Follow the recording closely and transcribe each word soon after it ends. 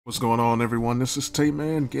What's going on, everyone? This is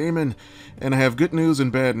Tayman Gaming, and I have good news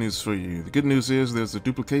and bad news for you. The good news is there's a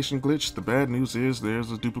duplication glitch. The bad news is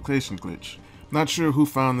there's a duplication glitch. Not sure who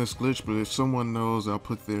found this glitch, but if someone knows, I'll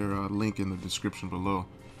put their link in the description below.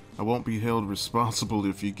 I won't be held responsible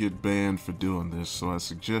if you get banned for doing this, so I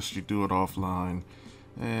suggest you do it offline,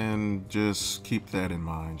 and just keep that in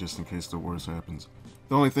mind, just in case the worst happens.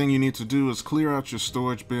 The only thing you need to do is clear out your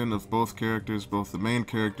storage bin of both characters, both the main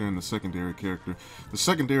character and the secondary character. The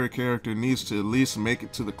secondary character needs to at least make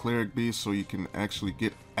it to the cleric beast so you can actually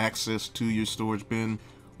get access to your storage bin.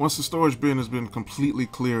 Once the storage bin has been completely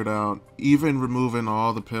cleared out, even removing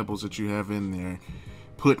all the pebbles that you have in there,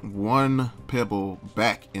 put one pebble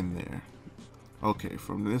back in there. Okay,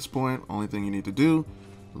 from this point, only thing you need to do,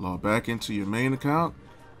 log back into your main account,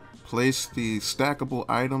 place the stackable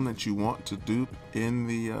item that you want to dupe in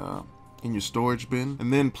your storage bin,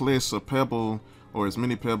 and then place a pebble or as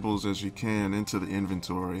many pebbles as you can into the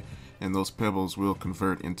inventory, and those pebbles will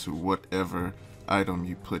convert into whatever item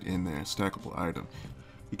you put in there, stackable item.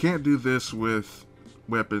 You can't do this with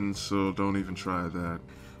weapons, so don't even try that.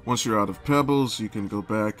 Once you're out of pebbles, you can go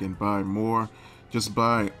back and buy more. Just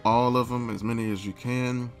buy all of them, as many as you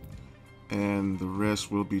can, and the rest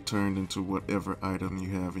will be turned into whatever item you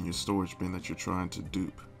have in your storage bin that you're trying to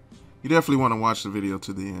dupe. You definitely want to watch the video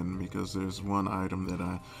to the end, because there's one item that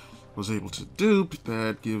I was able to dupe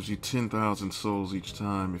that gives you 10,000 souls each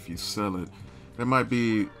time if you sell it. There might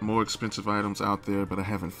be more expensive items out there, but I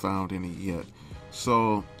haven't found any yet.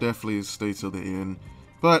 So definitely stay till the end.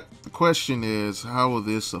 But the question is, how will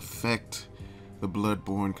this affect the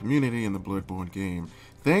Bloodborne community and the Bloodborne game?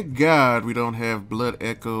 Thank God we don't have Blood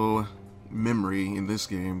Echo memory in this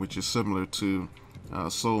game, which is similar to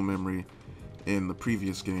soul memory in the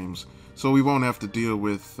previous games, so we won't have to deal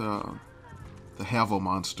with the Havel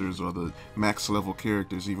monsters or the max level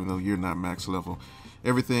characters, even though you're not max level.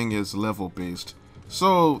 Everything is level based,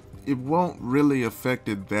 so it won't really affect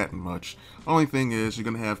it that much. Only thing is, you're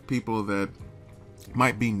gonna have people that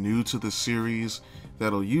might be new to the series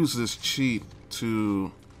that'll use this cheat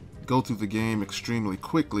to go through the game extremely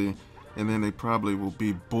quickly, and then they probably will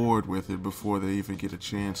be bored with it before they even get a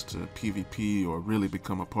chance to PvP or really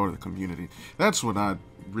become a part of the community. That's what I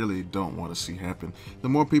really don't want to see happen. The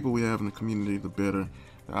more people we have in the community, the better.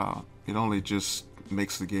 It only just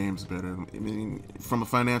makes the games better. I mean, from a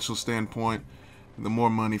financial standpoint, the more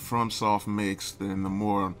money Fromsoft makes, then the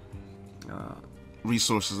more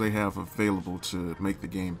resources they have available to make the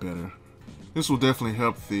game better. This will definitely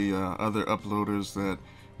help the other uploaders that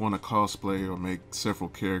want to cosplay or make several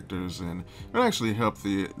characters, and it'll actually help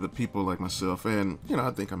the people like myself, and I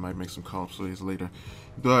think I might make some cosplays later,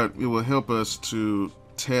 but it will help us to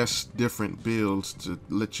test different builds to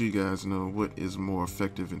let you guys know what is more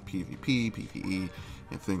effective in PvP, PvE,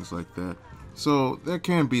 and things like that. So there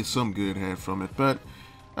can be some good had from it, but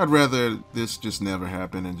I'd rather this just never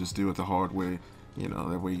happen and just do it the hard way,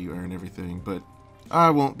 that way you earn everything. But I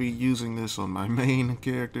won't be using this on my main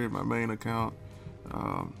character, my main account.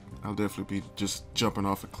 I'll definitely be just jumping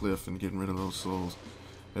off a cliff and getting rid of those souls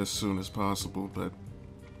as soon as possible. But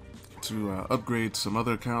to upgrade some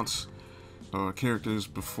other accounts or characters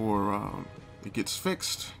before it gets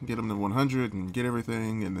fixed, get them to 100 and get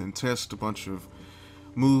everything, and then test a bunch of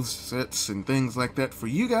move sets and things like that for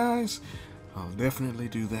you guys, I'll definitely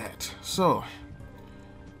do that. So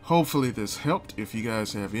hopefully this helped. If you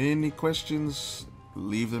guys have any questions,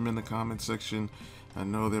 leave them in the comment section. I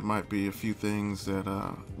know there might be a few things that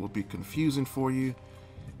will be confusing for you,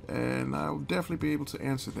 and I'll definitely be able to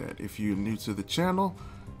answer that. If you're new to the channel,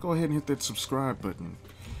 go ahead and hit that subscribe button.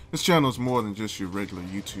 This channel is more than just your regular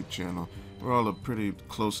YouTube channel. We're all a pretty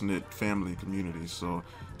close-knit family community, so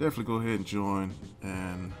definitely go ahead and join,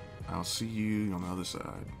 and I'll see you on the other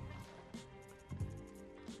side.